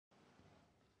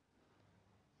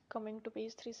Coming to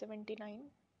page 379,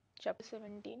 chapter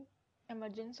 17,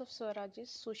 Emergence of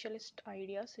Swarajists, Socialist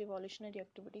Ideas, Revolutionary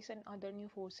Activities and Other New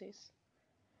Forces.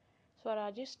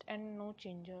 Swarajists and No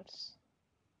Changers.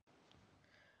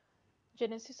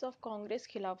 Genesis of Congress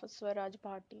Khilafat Swaraj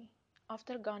Party.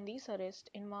 After Gandhi's arrest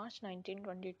in March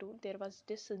 1922, there was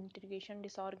disintegration,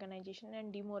 disorganization,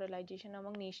 and demoralization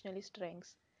among nationalist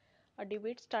ranks. A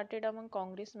debate started among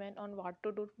congressmen on what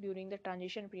to do during the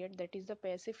transition period, that is, the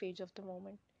passive phase of the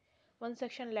movement. One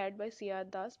section led by C.R.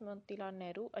 Das, Motilal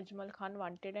Nehru, Ajmal Khan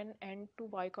wanted an end to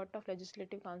boycott of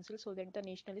legislative councils so that the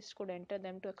nationalists could enter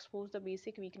them to expose the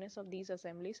basic weakness of these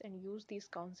assemblies and use these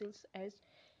councils as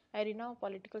arena of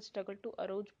political struggle to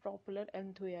arouse popular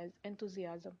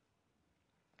enthusiasm.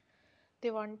 They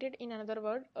wanted, in another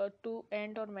word, to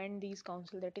end or mend these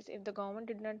councils. That is, if the government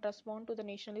did not respond to the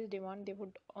nationalist demand, they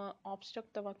would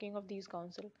obstruct the working of these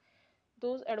councils.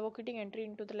 Those advocating entry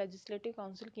into the Legislative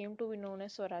Council came to be known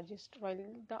as Swarajists, while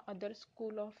the other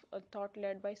school of thought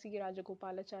led by C.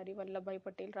 Rajagopalachari, Vallabhbhai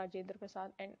Patel, Rajendra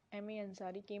Prasad, and M. A.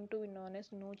 Ansari came to be known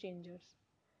as No Changers.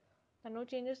 The No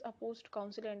Changers opposed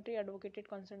council entry, advocated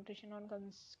concentration on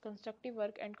constructive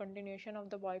work and continuation of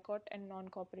the boycott and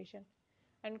non-cooperation,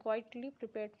 and quietly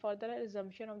prepared for the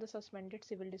resumption of the suspended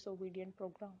civil disobedience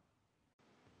program.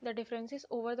 The differences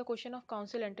over the question of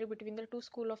council entry between the two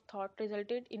schools of thought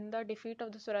resulted in the defeat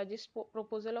of the Swarajist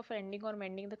proposal of ending or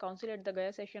mending the council at the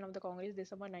Gaya session of the Congress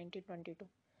December 1922.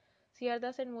 C.R.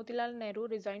 Das and Motilal Nehru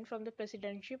resigned from the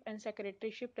presidency and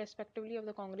secretaryship respectively of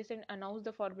the Congress and announced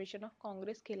the formation of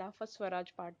Congress Khilafat Swaraj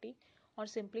Party, or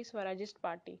simply Swarajist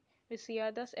Party, with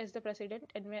C.R. Das as the president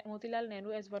and Motilal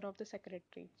Nehru as one of the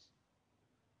secretaries.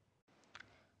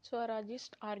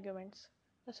 Swarajist arguments.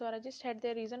 The Swarajists had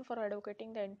their reason for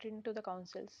advocating the entry into the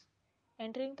councils.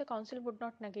 Entering the council would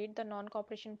not negate the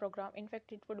non-cooperation program. In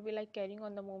fact, it would be like carrying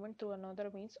on the movement through another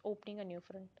means, opening a new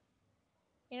front.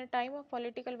 In a time of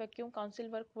political vacuum, council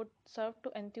work would serve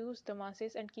to enthuse the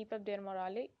masses and keep up their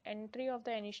morale. Entry of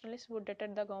the nationalists would deter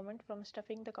the government from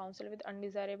stuffing the council with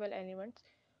undesirable elements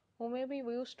who may be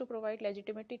used to provide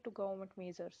legitimacy to government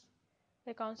measures.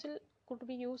 The council could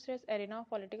be used as arena of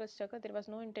political struggle. There was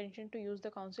no intention to use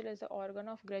the council as the organ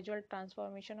of gradual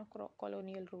transformation of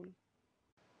colonial rule.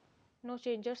 No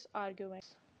Changers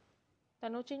arguments. The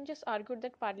No Changers argued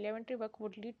that parliamentary work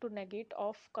would lead to negate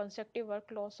of constructive work,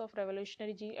 loss of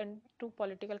revolutionary zeal, and to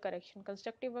political correction.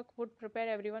 Constructive work would prepare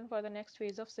everyone for the next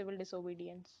phase of civil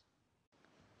disobedience.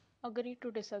 Agree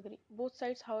to disagree. Both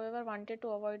sides, however, wanted to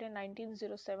avoid a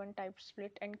 1907 type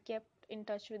split and kept in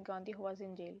touch with Gandhi, who was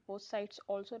in jail. Both sides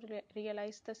also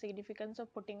realized the significance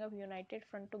of putting up a united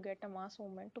front to get a mass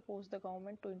movement to force the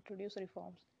government to introduce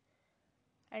reforms.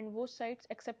 And both sides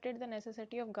accepted the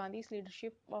necessity of Gandhi's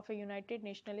leadership of a united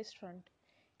nationalist front.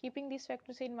 Keeping these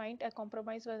factors in mind, a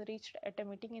compromise was reached at a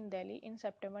meeting in Delhi in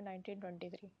September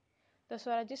 1923. The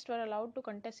Swarajists were allowed to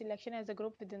contest election as a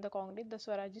group within the Congress. The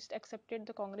Swarajists accepted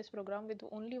the Congress program with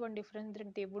only one difference,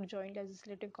 that they would join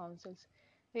legislative councils.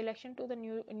 The election to the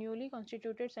newly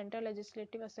constituted Central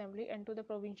Legislative Assembly and to the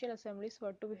provincial assemblies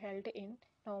were to be held in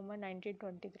November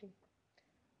 1923.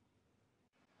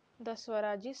 The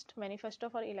Swarajist Manifesto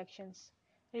for Elections.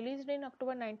 Released in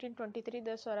October 1923,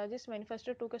 the Swarajist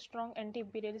Manifesto took a strong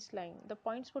anti-imperialist line. The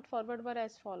points put forward were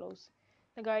as follows.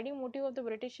 The guiding motive of the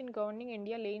British in governing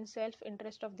India lay in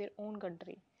self-interest of their own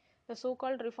country. The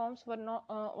so-called reforms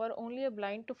were only a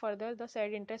blind to further the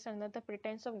said interest under the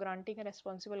pretense of granting a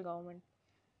responsible government.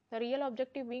 The real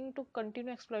objective being to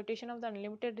continue exploitation of the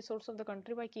unlimited resource of the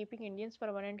country by keeping Indians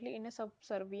permanently in a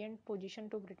subservient position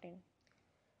to Britain.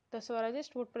 The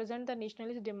Swarajists would present the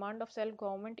nationalist demand of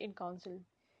self-government in council.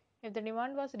 If the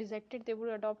demand was rejected, they would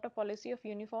adopt a policy of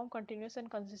uniform, continuous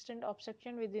and consistent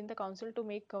obstruction within the council to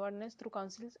make governance through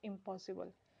councils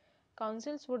impossible.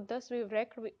 Councils would thus be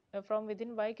wrecked from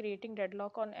within by creating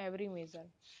deadlock on every measure.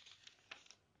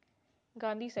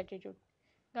 Gandhi's attitude.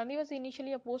 Gandhi was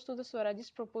initially opposed to the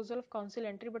Swarajist proposal of council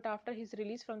entry, but after his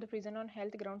release from the prison on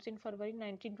health grounds in February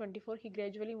 1924, he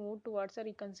gradually moved towards a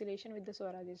reconciliation with the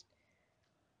Swarajists.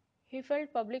 He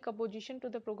felt public opposition to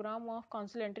the program of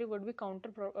council entry would be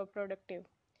counterproductive.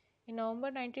 In November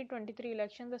 1923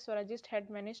 election, the Swarajists had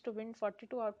managed to win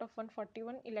 42 out of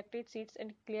 141 elected seats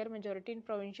and clear majority in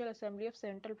provincial assembly of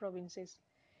central provinces.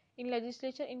 In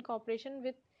legislature, in cooperation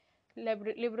with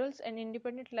liberals and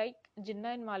independents like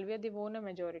Jinnah and Malviya, they won a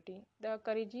majority. The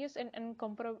courageous and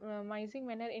uncompromising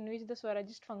manner in which the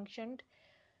Swarajists functioned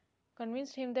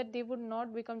convinced him that they would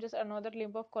not become just another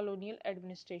limb of colonial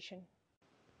administration.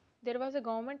 There was a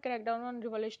government crackdown on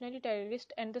revolutionary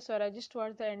terrorists and the Swarajists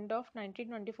towards the end of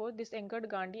 1924. This angered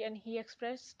Gandhi and he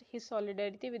expressed his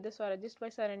solidarity with the Swarajists by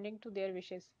surrendering to their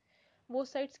wishes. Both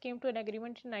sides came to an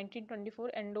agreement in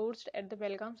 1924 endorsed at the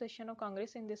Belgaum session of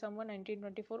Congress in December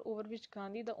 1924, over which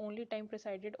Gandhi the only time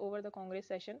presided over the Congress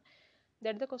session,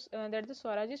 that the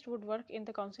Swarajists would work in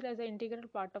the council as an integral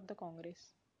part of the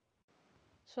Congress.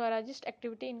 Swarajist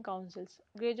activity in councils.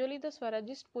 Gradually, the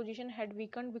Swarajist position had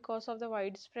weakened because of the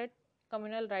widespread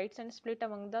communal rights and split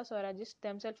among the Swarajists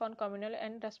themselves on communal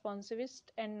and responsivist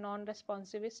and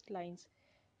non-responsivist lines.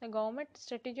 The government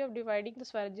strategy of dividing the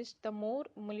Swarajists, the more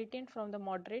militant from the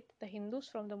moderate, the Hindus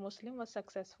from the Muslim, was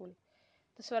successful.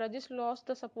 The Swarajists lost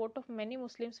the support of many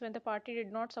Muslims when the party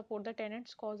did not support the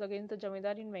tenants' cause against the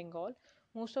Jamidar in Bengal.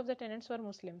 Most of the tenants were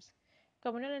Muslims.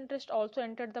 Communal interest also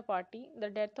entered the party.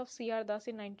 The death of C.R. Das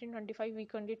in 1925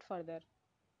 weakened it further.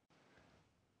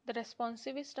 The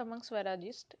responsivist among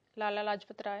Swarajists, Lala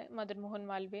Lajpat Rai, Madan Mohan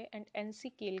Malviya, and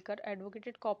N.C. Kelkar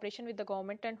advocated cooperation with the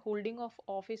government and holding of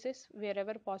offices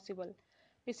wherever possible.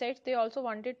 Besides, they also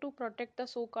wanted to protect the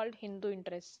so-called Hindu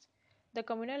interests. The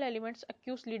communal elements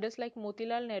accused leaders like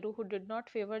Motilal Nehru, who did not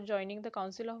favor joining the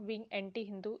council, of being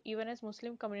anti-Hindu, even as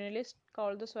Muslim communalists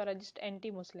called the Swarajists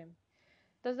anti-Muslim.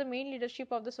 Thus, the main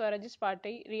leadership of the Swarajist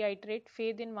party reiterated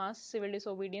faith in mass civil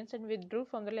disobedience and withdrew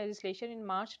from the legislation in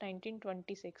March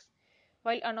 1926,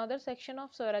 while another section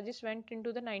of Swarajists went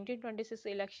into the 1926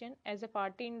 election as a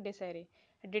party in disarray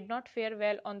and did not fare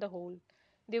well on the whole.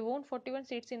 They won 41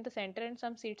 seats in the centre and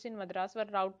some seats in Madras were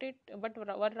routed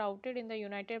in the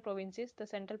United Provinces, the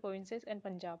Central Provinces and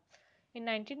Punjab. In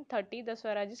 1930, the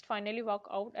Swarajists finally walked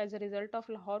out as a result of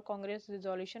Lahore Congress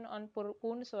resolution on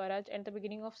Purn Swaraj and the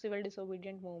beginning of civil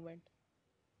disobedient movement.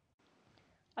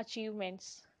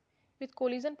 Achievements. With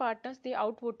coalition partners, they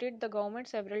outvoted the government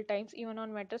several times, even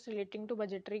on matters relating to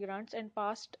budgetary grants, and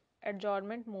passed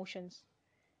adjournment motions.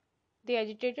 They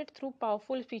agitated through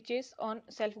powerful speeches on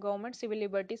self-government, civil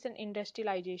liberties and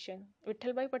industrialization.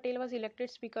 Vithalbhai Patel was elected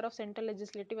Speaker of Central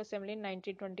Legislative Assembly in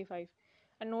 1925.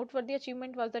 A noteworthy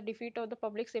achievement was the defeat of the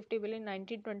Public Safety Bill in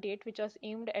 1928, which was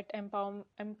aimed at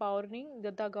empowering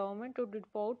the government to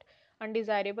deport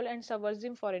undesirable and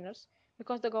subversive foreigners,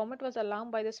 because the government was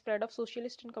alarmed by the spread of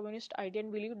socialist and communist ideas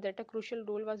and believed that a crucial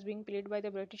role was being played by the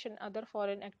British and other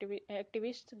foreign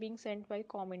activists being sent by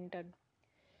Comintern.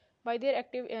 By their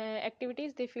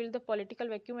activities, they filled the political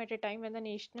vacuum at a time when the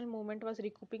national movement was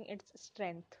recouping its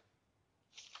strength.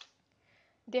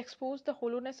 They exposed the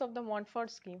hollowness of the Montfort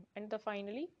scheme, and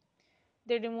finally,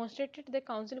 they demonstrated the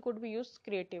council could be used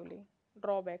creatively.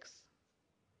 Drawbacks.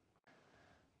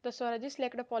 The Swarajists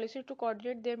lacked a policy to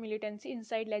coordinate their militancy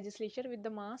inside legislature with the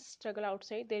mass struggle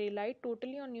outside. They relied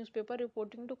totally on newspaper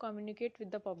reporting to communicate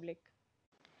with the public.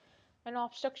 An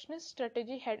obstructionist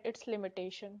strategy had its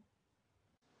limitation.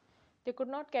 They could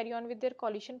not carry on with their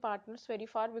coalition partners very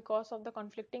far because of the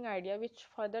conflicting idea, which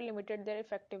further limited their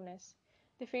effectiveness.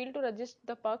 They failed to resist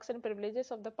the perks and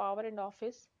privileges of the power and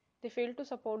office. They failed to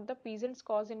support the peasants'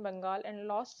 cause in Bengal and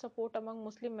lost support among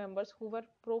Muslim members who were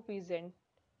pro-peasant.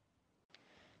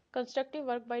 Constructive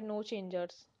work by no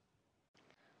changers.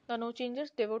 The no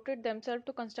changers devoted themselves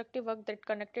to constructive work that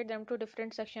connected them to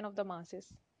different sections of the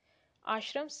masses.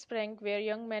 Ashrams sprang where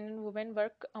young men and women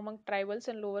work among tribals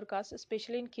and lower castes,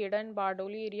 especially in Kheda and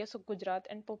Bardoli areas of Gujarat,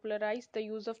 and popularized the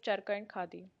use of charkha and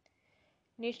khadi.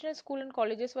 National schools and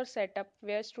colleges were set up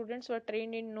where students were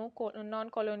trained in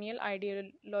non-colonial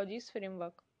ideologies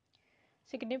framework.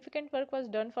 Significant work was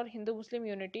done for Hindu-Muslim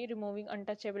unity, removing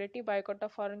untouchability, boycott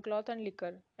of foreign cloth and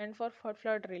liquor, and for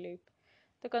flood relief.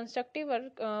 The constructive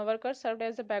workers served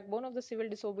as the backbone of the civil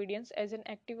disobedience as an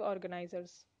active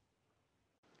organizers.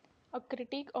 A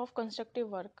critique of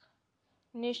constructive work.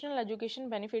 National education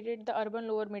benefited the urban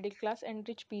lower middle class and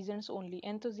rich peasants only.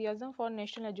 Enthusiasm for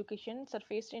national education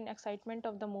surfaced in excitement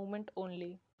of the movement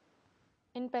only.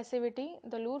 In passivity,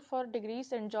 the lure for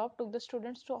degrees and job took the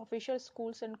students to official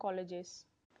schools and colleges.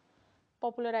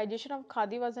 Popularization of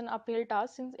khadi was an uphill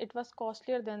task since it was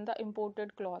costlier than the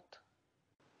imported cloth.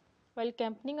 While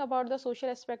campaigning about the social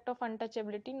aspect of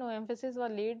untouchability, no emphasis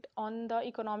was laid on the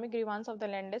economic grievance of the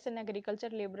landless and agriculture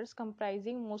laborers,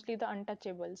 comprising mostly the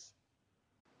untouchables.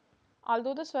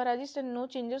 Although the Swarajists and no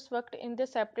changers worked in their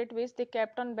separate ways, they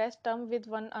kept on best terms with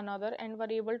one another and were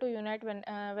able to unite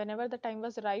whenever the time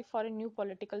was ripe for a new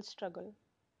political struggle.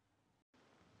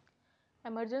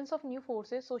 Emergence of new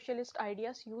forces, socialist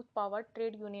ideas, youth power,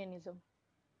 trade unionism.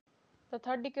 The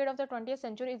third decade of the 20th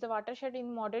century is a watershed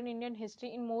in modern Indian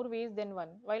history in more ways than one.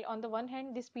 While on the one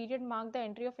hand, this period marked the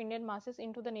entry of Indian masses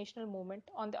into the national movement,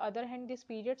 on the other hand, this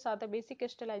period saw the basic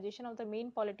crystallization of the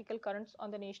main political currents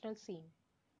on the national scene.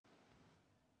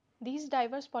 These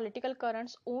diverse political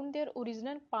currents owed their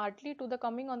origin partly to the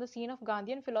coming on the scene of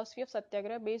Gandhian philosophy of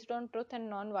Satyagraha based on truth and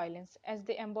non-violence, as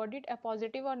they embodied a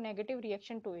positive or negative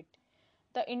reaction to it.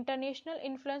 The international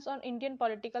influence on Indian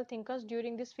political thinkers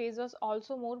during this phase was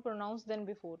also more pronounced than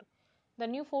before. The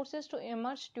new forces to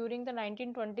emerge during the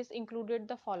 1920s included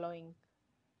the following: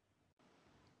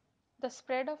 the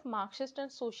spread of Marxist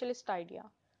and socialist idea.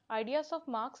 Ideas of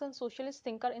Marx and socialist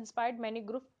thinker inspired many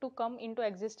groups to come into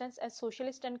existence as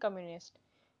socialist and communist.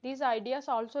 These ideas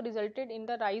also resulted in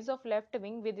the rise of left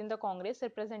wing within the Congress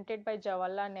represented by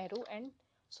Jawaharlal Nehru and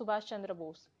Subhash Chandra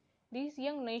Bose. These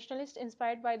young nationalists,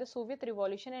 inspired by the Soviet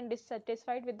Revolution and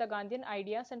dissatisfied with the Gandhian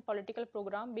ideas and political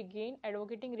program, began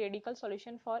advocating radical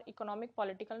solutions for economic,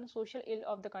 political, and social ill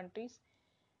of the countries.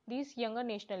 These younger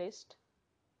nationalists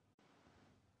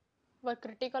were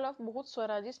critical of both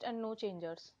Swarajists and no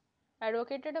changers,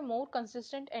 advocated a more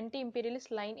consistent anti-imperialist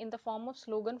line in the form of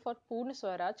slogan for Purna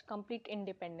Swaraj, complete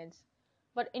independence,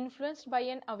 were influenced by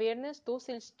an awareness, though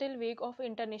still vague, of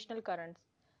international currents,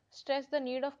 stressed the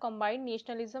need of combined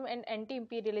nationalism and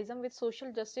anti-imperialism with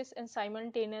social justice, and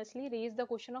simultaneously raised the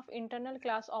question of internal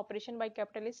class operation by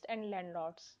capitalists and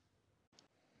landlords.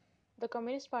 The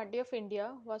Communist Party of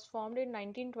India was formed in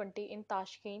 1920 in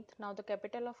Tashkent, now the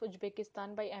capital of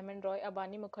Uzbekistan, by Aman Roy,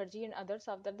 Abani Mukherjee and others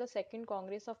after the Second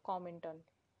Congress of Comintern.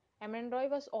 Aman Roy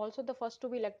was also the first to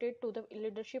be elected to the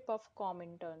leadership of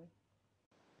Comintern.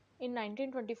 In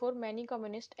 1924, many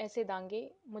communists Aise Dange,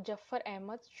 Muzaffar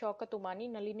Ahmad, Shaukat Umani,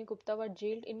 Nalini Gupta were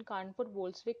jailed in Kanpur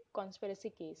Bolshevik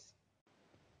conspiracy case.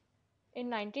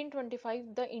 In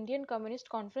 1925, the Indian Communist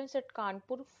Conference at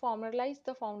Kanpur formalized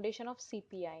the foundation of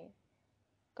CPI,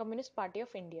 Communist Party of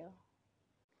India.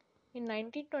 In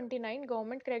 1929,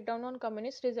 government crackdown on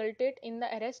communists resulted in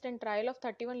the arrest and trial of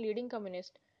 31 leading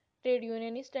communist, trade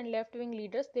unionist and left-wing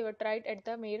leaders. They were tried at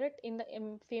the Meerut in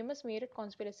the famous Meerut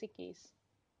conspiracy case.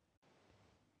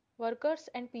 Workers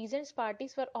and peasants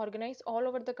parties were organized all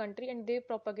over the country and they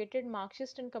propagated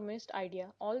Marxist and communist idea.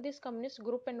 All these communist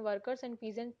group and workers and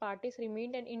peasant parties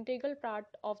remained an integral part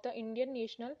of the Indian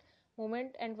national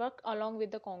movement and worked along with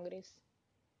the Congress.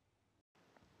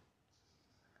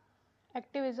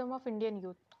 Activism of Indian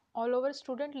youth. All over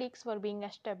student leagues were being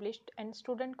established and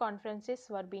student conferences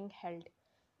were being held.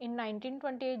 In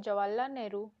 1928, Jawaharlal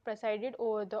Nehru presided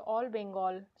over the All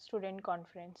Bengal Student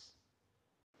Conference.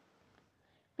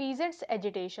 Peasants'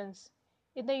 agitations.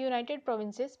 In the United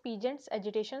Provinces, peasants'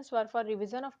 agitations were for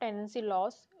revision of tenancy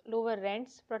laws, lower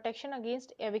rents, protection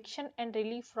against eviction and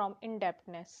relief from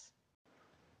indebtedness.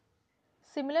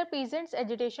 Similar peasants'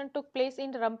 agitation took place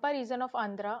in Rampa region of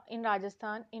Andhra, in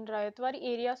Rajasthan, in Rayatwari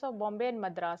areas of Bombay and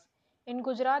Madras. In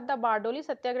Gujarat, the Bardoli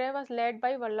Satyagraha was led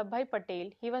by Vallabhbhai Patel.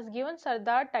 He was given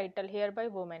Sardar title here by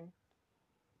women.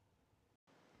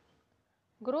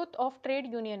 Growth of trade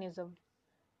unionism.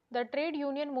 The trade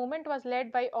union movement was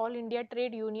led by All India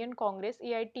Trade Union Congress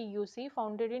AITUC,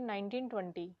 founded in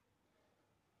 1920.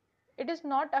 It is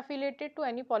not affiliated to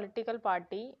any political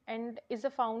party and is a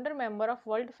founder member of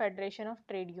World Federation of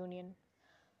Trade Union.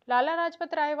 Lala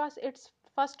Rajpat Rai was its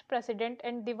first president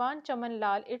and Diwan Chaman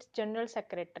Lal its general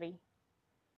secretary.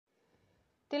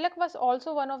 Tilak was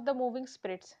also one of the moving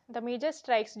spirits. The major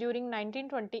strikes during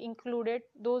 1920 included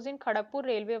those in Kharagpur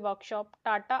Railway Workshop,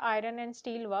 Tata Iron and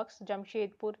Steel Works,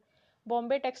 Jamshedpur,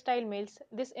 Bombay Textile Mills.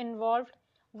 This involved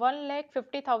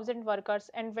 1,50,000 workers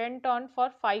and went on for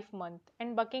 5 months,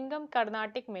 and Buckingham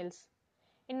Carnatic Mills.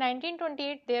 In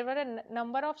 1928, there were a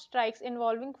number of strikes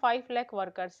involving 5 lakh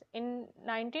workers. In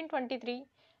 1923,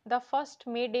 the first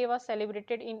May Day was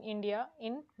celebrated in India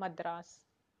in Madras.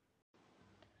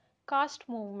 Caste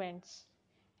movements.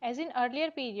 As in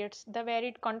earlier periods, the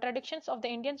varied contradictions of the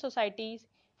Indian society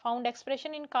found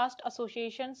expression in caste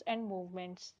associations and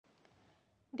movements.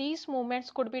 These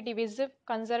movements could be divisive,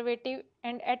 conservative,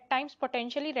 and at times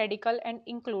potentially radical and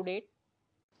included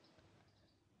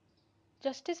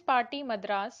Justice Party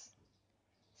Madras,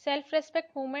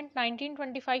 Self-Respect Movement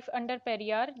 1925 under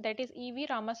Periyar, that is E.V.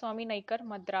 Ramaswamy Naikar,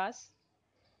 Madras,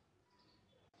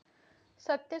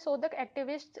 Satya Sodak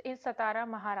activists in Satara,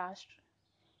 Maharashtra,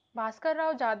 Bhaskar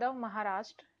Rao Jadhav,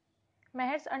 Maharashtra,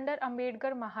 Mehers under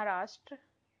Ambedkar, Maharashtra,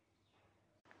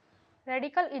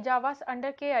 Radical Ijavas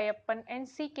under K. Ayappan and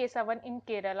C. Kesavan in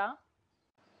Kerala,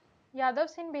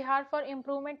 Yadavs in Bihar for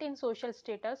improvement in social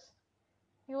status,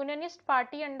 Unionist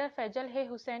Party under Faisal Hay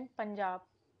Hussain, Punjab.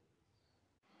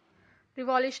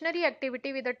 Revolutionary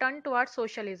activity with a turn towards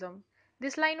socialism.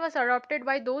 This line was adopted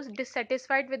by those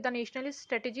dissatisfied with the nationalist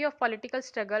strategy of political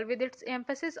struggle with its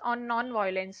emphasis on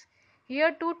non-violence.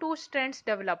 Here too two strands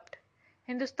developed.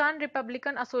 Hindustan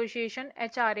Republican Association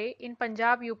HRA in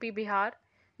Punjab, UP, Bihar,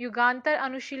 Yugantar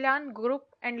Anushilan Group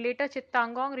and later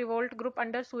Chittagong Revolt Group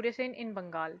under Surya Sen in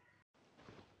Bengal.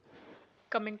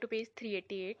 Coming to page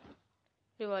 388,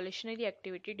 revolutionary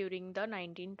activity during the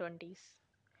 1920s.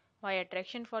 by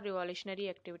attraction for revolutionary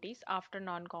activities after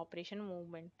non-cooperation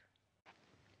movement.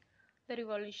 The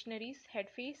revolutionaries had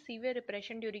faced severe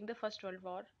repression during the First World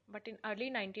War, but in early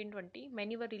 1920,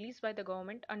 many were released by the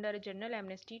government under a general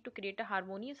amnesty to create a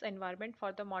harmonious environment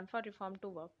for the Montfort reform to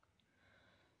work.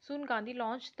 Soon Gandhi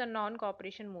launched the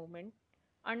non-cooperation movement.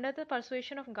 Under the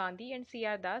persuasion of Gandhi and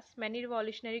C.R. Das, many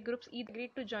revolutionary groups either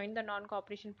agreed to join the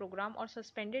non-cooperation program or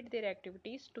suspended their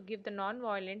activities to give the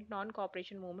non-violent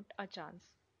non-cooperation movement a chance.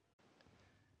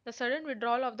 The sudden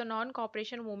withdrawal of the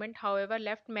non-cooperation movement, however,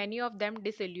 left many of them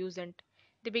disillusioned.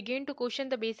 They began to question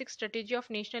the basic strategy of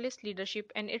nationalist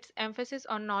leadership and its emphasis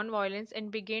on non-violence and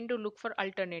began to look for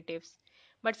alternatives.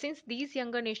 But since these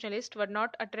younger nationalists were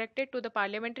not attracted to the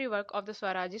parliamentary work of the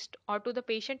Swarajists or to the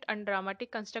patient and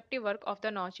dramatic constructive work of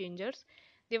the no-changers,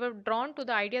 they were drawn to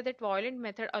the idea that violent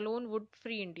method alone would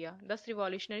free India. Thus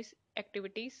revolutionary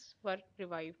activities were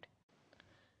revived.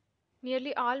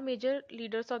 Nearly all major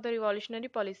leaders of the revolutionary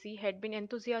policy had been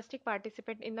enthusiastic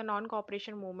participants in the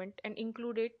non-cooperation movement and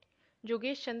included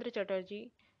Jogesh Chandra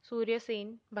Chatterjee, Surya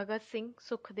Sen, Bhagat Singh,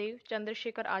 Sukhdev,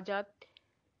 Chandrasekhar Azad,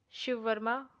 Shiv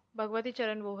Verma, Bhagwati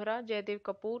Charan Vohra, Jaydev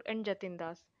Kapoor, and Jatin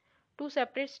Das. Two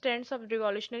separate strands of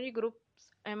revolutionary groups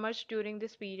emerged during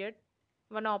this period,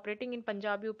 one operating in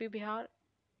Punjab, UP, Bihar,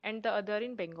 and the other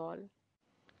in Bengal.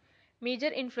 Major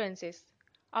influences: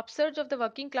 upsurge of the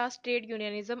working class trade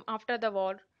unionism after the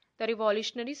war. The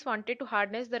revolutionaries wanted to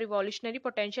harness the revolutionary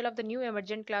potential of the new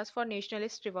emergent class for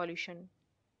nationalist revolution.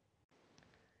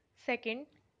 Second,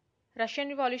 Russian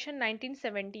Revolution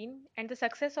 1917 and the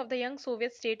success of the young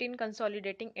Soviet state in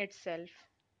consolidating itself.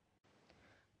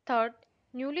 Third,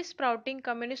 newly sprouting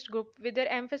communist group with their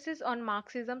emphasis on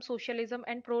Marxism, socialism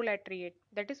and proletariat,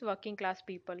 that is working class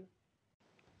people.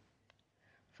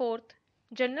 Fourth,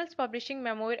 journals publishing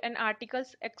memoir and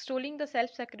articles extolling the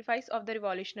self-sacrifice of the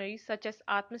revolutionaries such as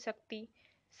Atmasakti,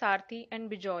 Sarthi and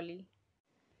Bijoli.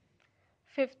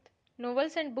 Fifth,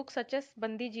 novels and books such as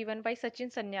Bandi Jeevan by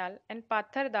Sachin Sanyal and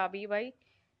Pathar Dabi by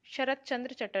Sharat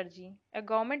Chandra Chatterjee. A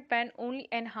government ban only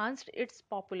enhanced its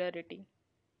popularity.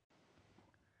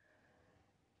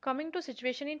 Coming to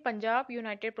situation in Punjab,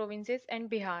 United Provinces and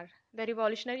Bihar, the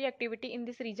revolutionary activity in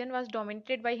this region was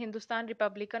dominated by Hindustan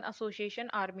Republican Association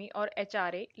Army or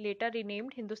HRA, later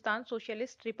renamed Hindustan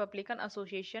Socialist Republican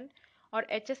Association or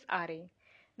HSRA.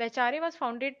 The HRA was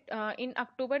founded in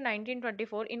October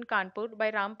 1924 in Kanpur by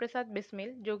Ram Prasad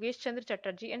Bismil, Jogesh Chandra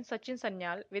Chatterjee and Sachin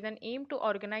Sanyal with an aim to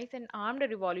organize an armed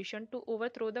revolution to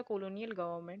overthrow the colonial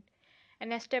government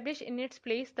and establish in its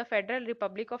place the Federal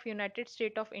Republic of United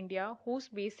States of India, whose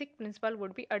basic principle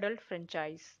would be adult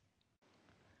franchise.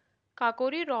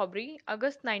 Kakori robbery,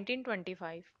 August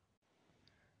 1925.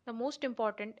 The most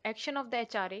important action of the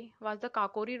HRA was the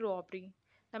Kakori robbery.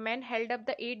 The men held up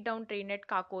the 8 down train at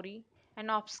Kakori, an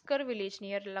obscure village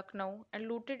near Lucknow, and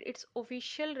looted its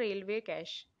official railway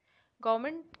cash.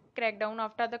 Government crackdown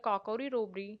after the Kakori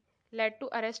robbery led to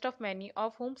arrest of many,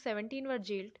 of whom 17 were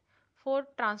jailed, 4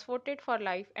 transported for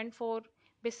life, and 4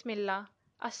 Bismillah,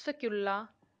 Asfakullah,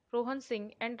 Rohan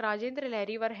Singh, and Rajendra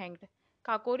Lahiri were hanged.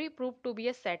 Kakori proved to be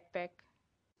a setback.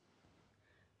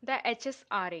 The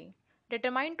HSRA.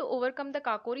 Determined to overcome the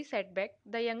Kakori setback,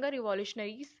 the younger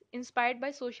revolutionaries, inspired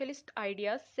by socialist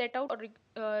ideas, set out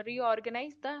to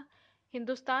reorganize the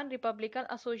Hindustan Republican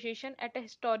Association at a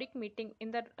historic meeting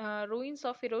in the ruins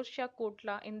of Firoz Shah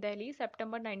Kotla in Delhi,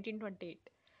 September 1928.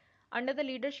 Under the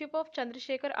leadership of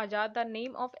Chandrasekhar Azad, the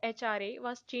name of HRA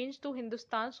was changed to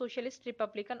Hindustan Socialist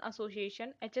Republican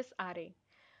Association (HSRA).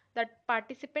 The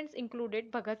participants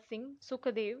included Bhagat Singh,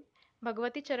 Sukhdev,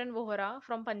 Bhagwati Charan Vohra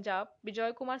from Punjab,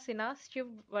 Bijoy Kumar Sinha, Shiv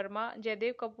Verma,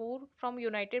 Jaydev Kapoor from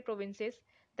United Provinces.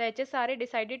 The HSRA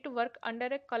decided to work under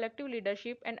a collective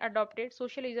leadership and adopted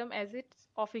socialism as its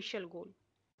official goal.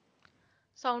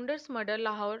 Saunders murder,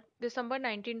 Lahore, December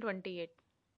 1928.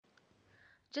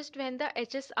 Just when the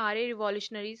HSRA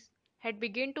revolutionaries had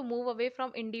begun to move away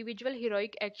from individual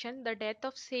heroic action, the death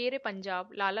of Sher-e-Punjab,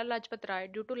 Lala Lajpat Rai,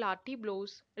 due to lathi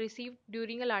blows received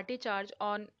during a lathi charge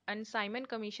on an Simon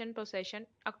Commission procession,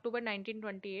 October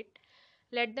 1928,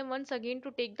 led them once again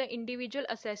to take the individual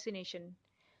assassination.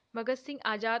 Bhagat Singh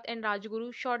Azad and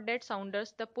Rajguru shot dead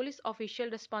Saunders, the police official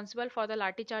responsible for the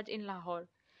lathi charge in Lahore.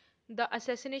 The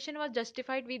assassination was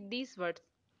justified with these words: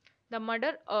 the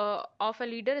murder of a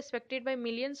leader respected by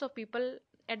millions of people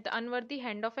at the unworthy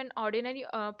hand of an ordinary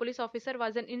police officer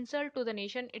was an insult to the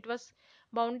nation. It was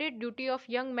bounden duty of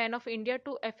young men of India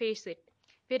to efface it.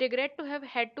 We regret to have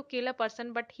had to kill a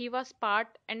person, but he was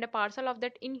part and a parcel of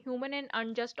that inhuman and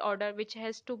unjust order which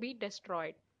has to be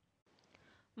destroyed.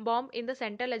 Bomb in the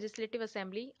Central Legislative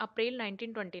Assembly, April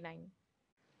 1929.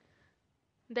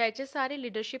 The HSRA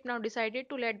leadership now decided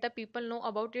to let the people know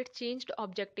about its changed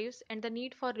objectives and the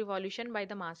need for revolution by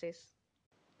the masses.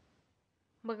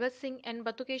 Bhagat Singh and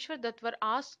Batukeshwar Dutt were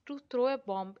asked to throw a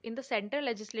bomb in the Central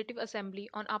Legislative Assembly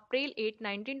on April 8,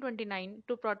 1929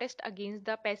 to protest against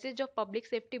the passage of Public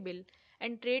Safety Bill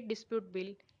and Trade Dispute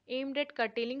Bill aimed at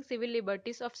curtailing civil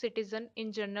liberties of citizens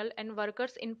in general and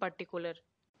workers in particular.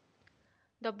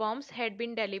 The bombs had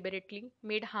been deliberately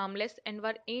made harmless and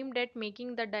were aimed at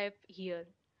making the deaf hear.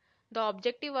 The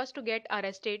objective was to get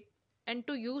arrested and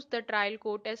to use the trial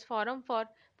court as forum for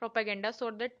propaganda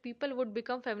so that people would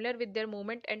become familiar with their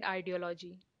movement and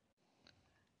ideology.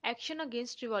 Action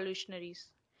against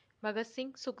revolutionaries. Bhagat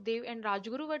Singh, Sukhdev and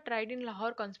Rajguru were tried in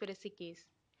Lahore conspiracy case.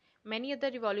 Many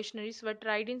other revolutionaries were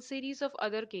tried in series of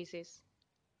other cases.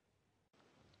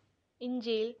 In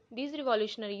jail, these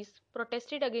revolutionaries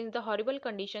protested against the horrible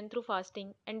condition through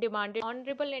fasting and demanded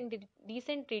honorable and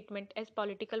decent treatment as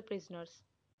political prisoners.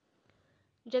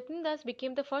 Jatin Das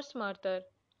became the first martyr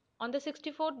on the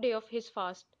 64th day of his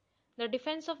fast. The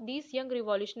defense of these young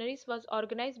revolutionaries was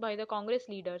organized by the Congress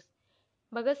leaders.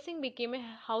 Bhagat Singh became a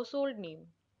household name.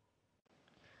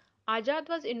 Azad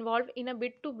was involved in a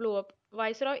bid to blow up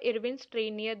Viceroy Irwin's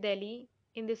train near Delhi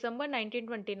in December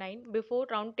 1929 before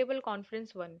Round Table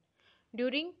Conference 1.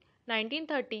 During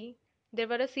 1930, there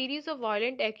were a series of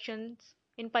violent actions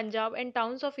in Punjab and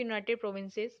towns of United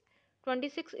Provinces,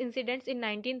 26 incidents in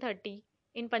 1930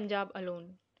 in Punjab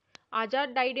alone.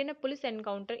 Azad died in a police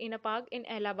encounter in a park in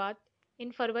Allahabad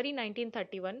in February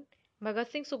 1931. Bhagat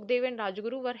Singh, Sukhdev and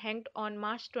Rajguru were hanged on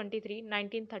March 23,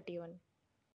 1931.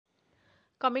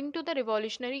 Coming to the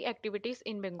revolutionary activities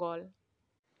in Bengal.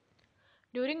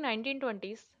 During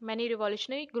 1920s, many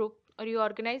revolutionary groups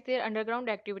reorganized their underground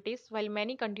activities while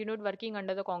many continued working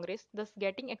under the Congress, thus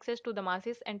getting access to the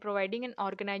masses and providing an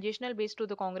organizational base to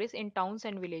the Congress in towns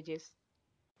and villages.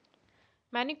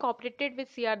 Many cooperated with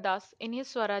C.R. Das in his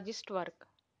Swarajist work.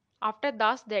 After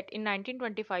Das' death in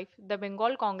 1925, the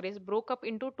Bengal Congress broke up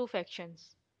into two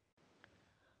factions.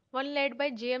 One led by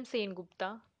J.M.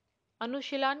 Sengupta,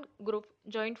 Anushilan group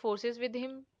joined forces with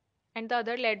him, and the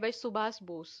other led by Subhas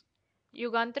Bose.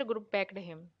 Yugantar group backed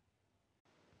him.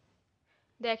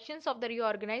 The actions of the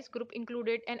reorganized group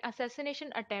included an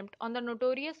assassination attempt on the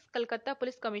notorious Calcutta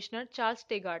Police Commissioner Charles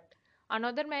Tegart.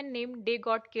 Another man named Day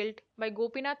got killed by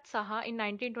Gopinath Saha in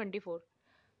 1924.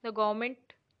 The government,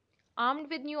 armed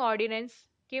with new ordinance,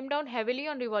 came down heavily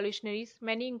on revolutionaries,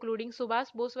 many including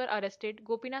Subhas Bose were arrested,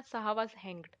 Gopinath Saha was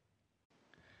hanged.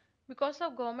 Because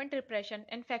of government repression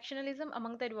and factionalism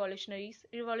among the revolutionaries,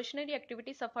 revolutionary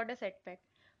activity suffered a setback.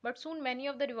 But soon many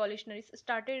of the revolutionaries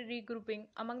started regrouping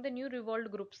among the new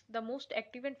revolt groups. The most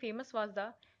active and famous was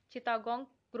the Chittagong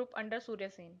group under Surya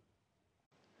Sen.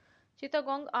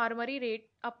 Chittagong Armory Raid,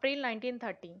 April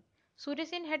 1930. Surya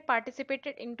Sen had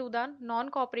participated into the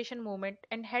non-cooperation movement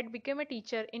and had become a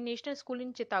teacher in national school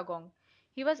in Chittagong.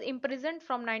 He was imprisoned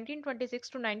from 1926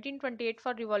 to 1928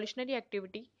 for revolutionary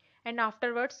activity and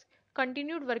afterwards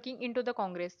continued working into the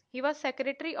Congress. He was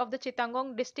secretary of the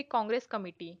Chittagong District Congress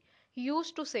Committee. He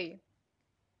used to say,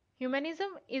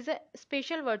 "Humanism is a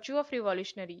special virtue of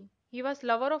revolutionary." He was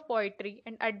lover of poetry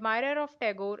and admirer of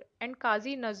Tagore and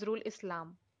Qazi Nazrul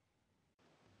Islam.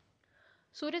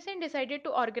 Surya Sen decided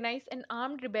to organize an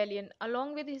armed rebellion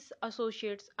along with his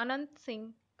associates Anant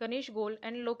Singh, Ganesh Gol,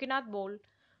 and Lokinath Bol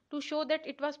to show that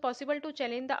it was possible to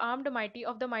challenge the armed mighty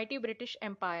of the mighty British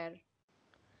Empire.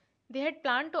 They had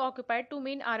planned to occupy two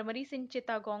main armories in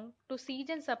Chittagong to siege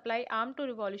and supply arms to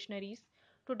revolutionaries,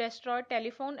 to destroy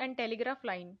telephone and telegraph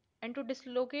line, and to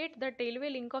dislocate the railway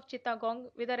link of Chittagong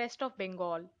with the rest of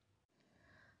Bengal.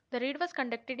 The raid was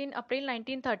conducted in April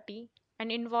 1930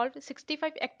 and involved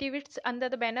 65 activists under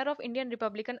the banner of Indian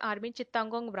Republican Army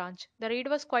Chittagong branch. The raid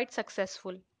was quite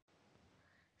successful.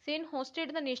 Sen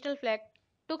hosted the national flag,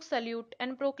 took salute,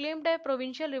 and proclaimed a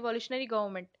provincial revolutionary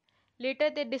government.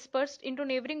 Later, they dispersed into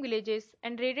neighboring villages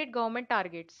and raided government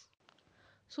targets.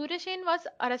 Surya Sen was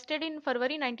arrested in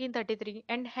February 1933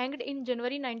 and hanged in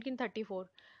January 1934,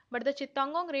 but the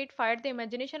Chittagong raid fired the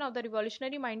imagination of the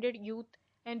revolutionary minded youth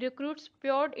and recruits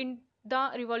poured in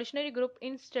the revolutionary group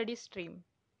in steady stream.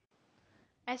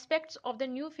 Aspects of the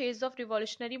new phase of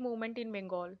revolutionary movement in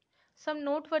Bengal. Some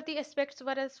noteworthy aspects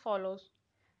were as follows.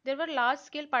 There were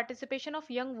large-scale participation of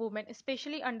young women,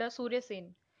 especially under Surya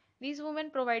Sen. These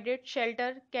women provided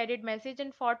shelter, carried message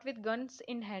and fought with guns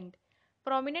in hand.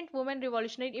 Prominent women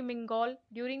revolutionaries in Bengal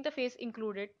during the phase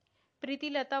included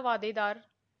Preeti Lata Vadedar,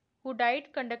 who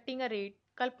died conducting a raid,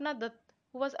 Kalpana Dutt,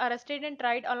 who was arrested and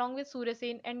tried along with Surya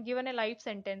Sen and given a life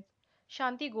sentence,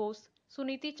 Shanti Ghosh,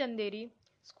 Suniti Chanderi,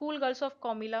 schoolgirls of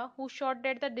Komila, who shot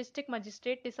dead the district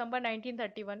magistrate December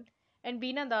 1931, and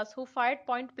Beena Das, who fired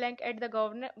point blank at the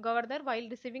governor while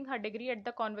receiving her degree at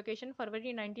the convocation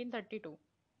February 1932.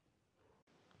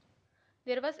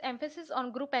 There was emphasis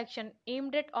on group action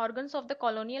aimed at organs of the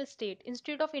colonial state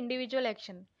instead of individual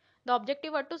action. The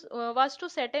objective was to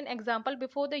set an example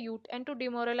before the youth and to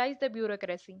demoralize the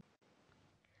bureaucracy.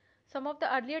 Some of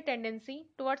the earlier tendency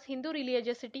towards Hindu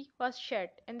religiosity was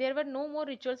shed, and there were no more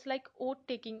rituals like oath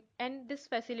taking, and this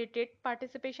facilitated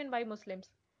participation by Muslims.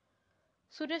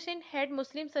 Suraj had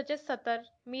Muslims such as Sattar,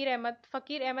 Mir Ahmad,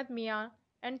 Fakir Ahmad Mian,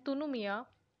 and Tunu Mian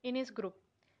in his group.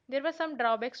 There were some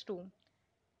drawbacks too.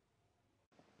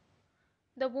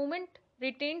 The movement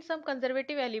retained some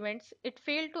conservative elements. It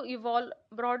failed to evolve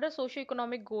broader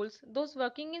socio-economic goals. Those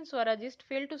working in Swarajists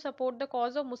failed to support the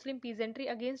cause of Muslim peasantry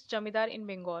against Jamidar in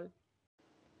Bengal.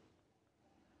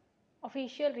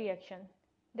 Official reaction.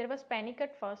 There was panic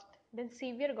at first, then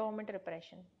severe government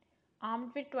repression.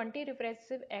 Armed with 20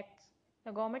 repressive acts,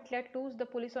 the government let loose the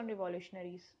police on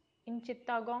revolutionaries. In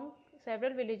Chittagong,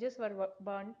 several villages were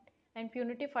burnt and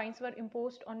punitive fines were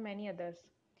imposed on many others.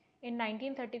 In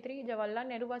 1933, Jawaharlal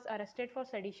Nehru was arrested for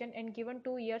sedition and given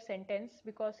 2 year sentence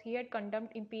because he had condemned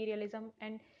imperialism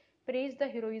and praised the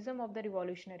heroism of the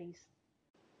revolutionaries.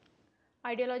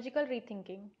 Ideological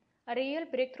rethinking. A real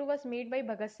breakthrough was made by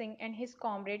Bhagat Singh and his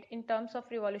comrade in terms of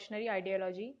revolutionary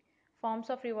ideology,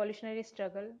 forms of revolutionary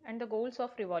struggle, and the goals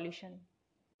of revolution.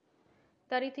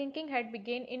 The rethinking had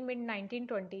begun in mid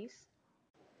 1920s.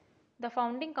 The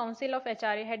founding council of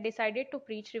HRA had decided to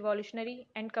preach revolutionary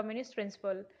and communist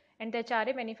principle, and the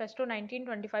HRA Manifesto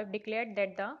 1925 declared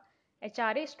that the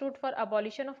HRA stood for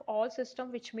abolition of all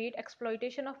systems which made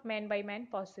exploitation of man by man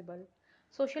possible.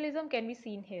 Socialism can be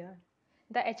seen here.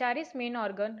 The HRA's main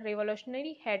organ,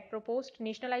 Revolutionary, had proposed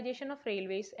nationalization of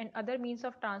railways and other means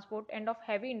of transport and of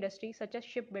heavy industry such as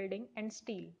shipbuilding and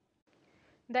steel.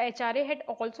 The HRA had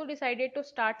also decided to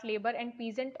start labor and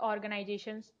peasant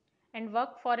organizations and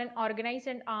work for an organized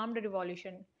and armed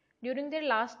revolution. During their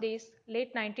last days,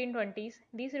 late 1920s,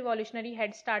 these revolutionaries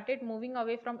had started moving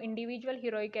away from individual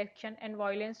heroic action and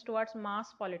violence towards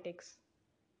mass politics.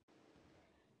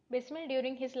 Bismil,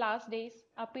 during his last days,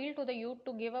 appealed to the youth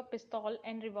to give up pistols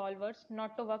and revolvers,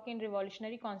 not to work in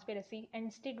revolutionary conspiracy, and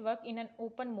instead work in an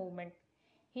open movement.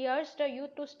 He urged the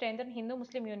youth to strengthen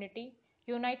Hindu-Muslim unity,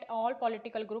 unite all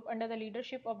political groups under the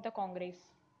leadership of the Congress.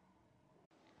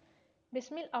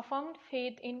 Bismil affirmed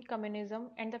faith in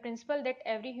communism and the principle that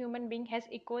every human being has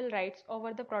equal rights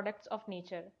over the products of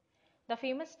nature. The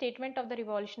famous statement of the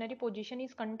revolutionary position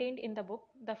is contained in the book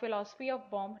The Philosophy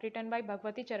of Bomb, written by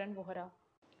Bhagwati Charan Bohra.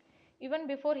 Even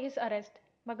before his arrest,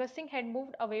 Bhagat Singh had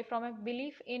moved away from a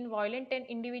belief in violent and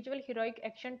individual heroic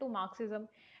action to Marxism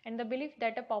and the belief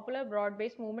that a popular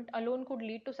broad-based movement alone could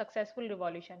lead to successful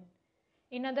revolution.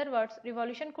 In other words,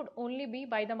 revolution could only be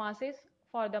by the masses,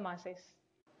 for the masses.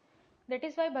 That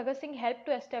is why Bhagat Singh helped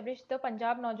to establish the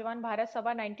Punjab Naujawan Bharat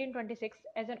Sabha 1926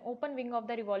 as an open wing of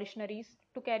the revolutionaries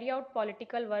to carry out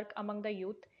political work among the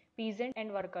youth, peasants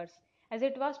and workers, as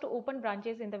it was to open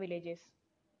branches in the villages.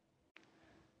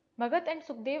 Bhagat and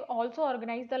Sukhdev also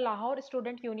organized the Lahore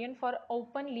Student Union for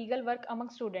open legal work among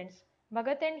students.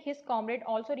 Bhagat and his comrade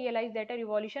also realized that a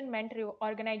revolution meant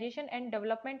organization and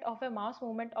development of a mass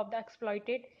movement of the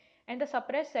exploited and the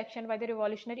suppressed section by the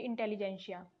revolutionary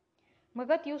intelligentsia.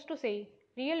 Bhagat used to say,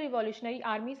 real revolutionary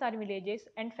armies are villages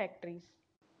and factories.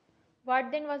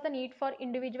 What then was the need for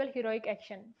individual heroic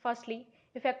action? Firstly,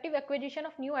 effective acquisition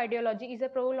of new ideology is a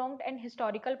prolonged and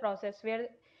historical process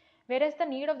whereas the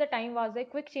need of the time was a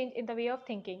quick change in the way of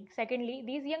thinking. Secondly,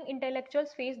 these young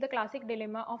intellectuals faced the classic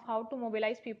dilemma of how to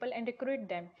mobilize people and recruit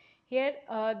them. Here,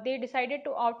 they decided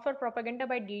to opt for propaganda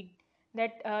by deed,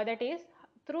 that is,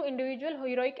 through individual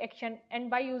heroic action and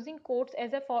by using courts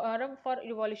as a forum for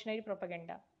revolutionary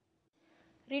propaganda.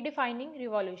 Redefining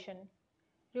revolution.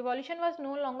 Revolution was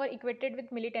no longer equated with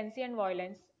militancy and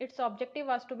violence. Its objective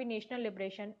was to be national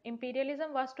liberation.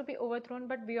 Imperialism was to be overthrown,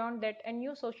 but beyond that, a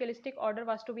new socialistic order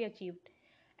was to be achieved,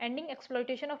 ending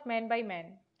exploitation of man by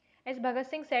man. As Bhagat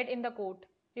Singh said in the quote,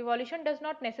 revolution does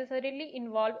not necessarily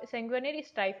involve sanguinary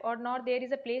strife, or nor there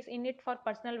is a place in it for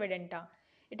personal vendetta.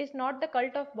 It is not the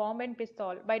cult of bomb and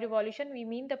pistol. By revolution, we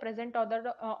mean the present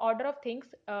order of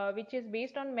things, which is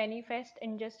based on manifest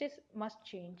injustice, must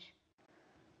change.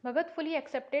 Bhagat fully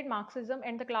accepted Marxism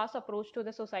and the class approach to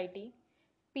the society.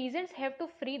 Peasants have to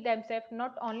free themselves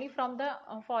not only from the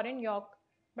foreign yoke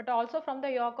but also from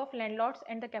the yoke of landlords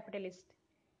and the capitalists.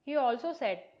 He also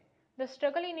said, the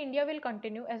struggle in India will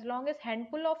continue as long as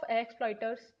handful of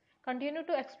exploiters continue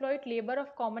to exploit labor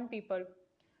of common people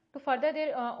to further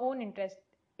their own interest.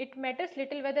 It matters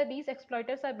little whether these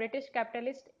exploiters are British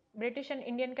capitalists, British and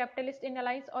Indian capitalists in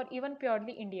alliance, or even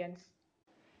purely Indians.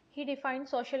 He defined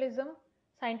socialism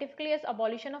scientifically as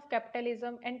abolition of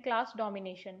capitalism and class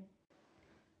domination.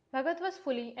 Bhagat was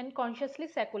fully and consciously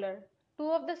secular. Two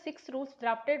of the six rules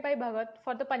drafted by Bhagat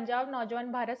for the Punjab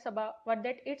Naujawan Bharat Sabha were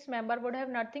that its member would have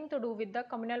nothing to do with the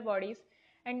communal bodies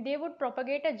and they would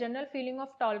propagate a general feeling of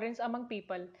tolerance among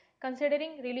people,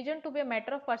 considering religion to be a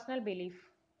matter of personal belief.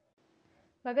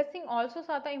 Bhagat Singh also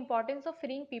saw the importance of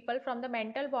freeing people from the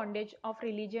mental bondage of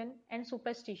religion and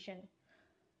superstition.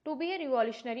 To be a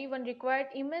revolutionary, one required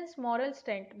immense moral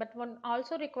strength, but one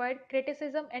also required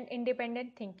criticism and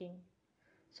independent thinking.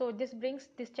 So, this brings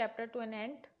this chapter to an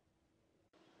end.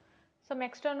 Some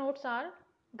extra notes are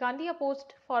Gandhi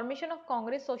opposed formation of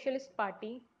Congress Socialist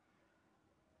Party.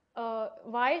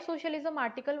 Why Socialism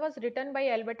article was written by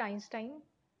Albert Einstein.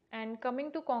 And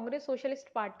coming to Congress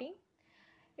Socialist Party,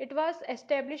 it was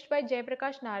established by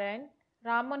Jayaprakash Narayan,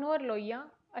 Ram Manohar Lohiya,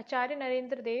 Acharya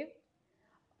Narendra Dev,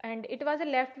 and it was a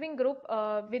left-wing group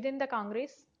within the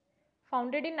Congress,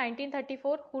 founded in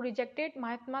 1934, who rejected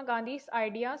Mahatma Gandhi's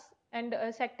ideas and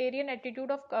sectarian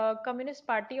attitude of Communist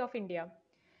Party of India.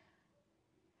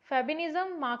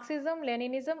 Feminism, Marxism,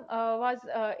 Leninism was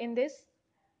in this.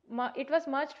 It was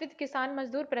merged with Kisan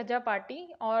Mazdoor Praja Party,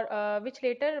 or which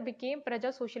later became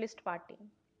Praja Socialist Party.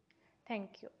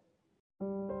 Thank you.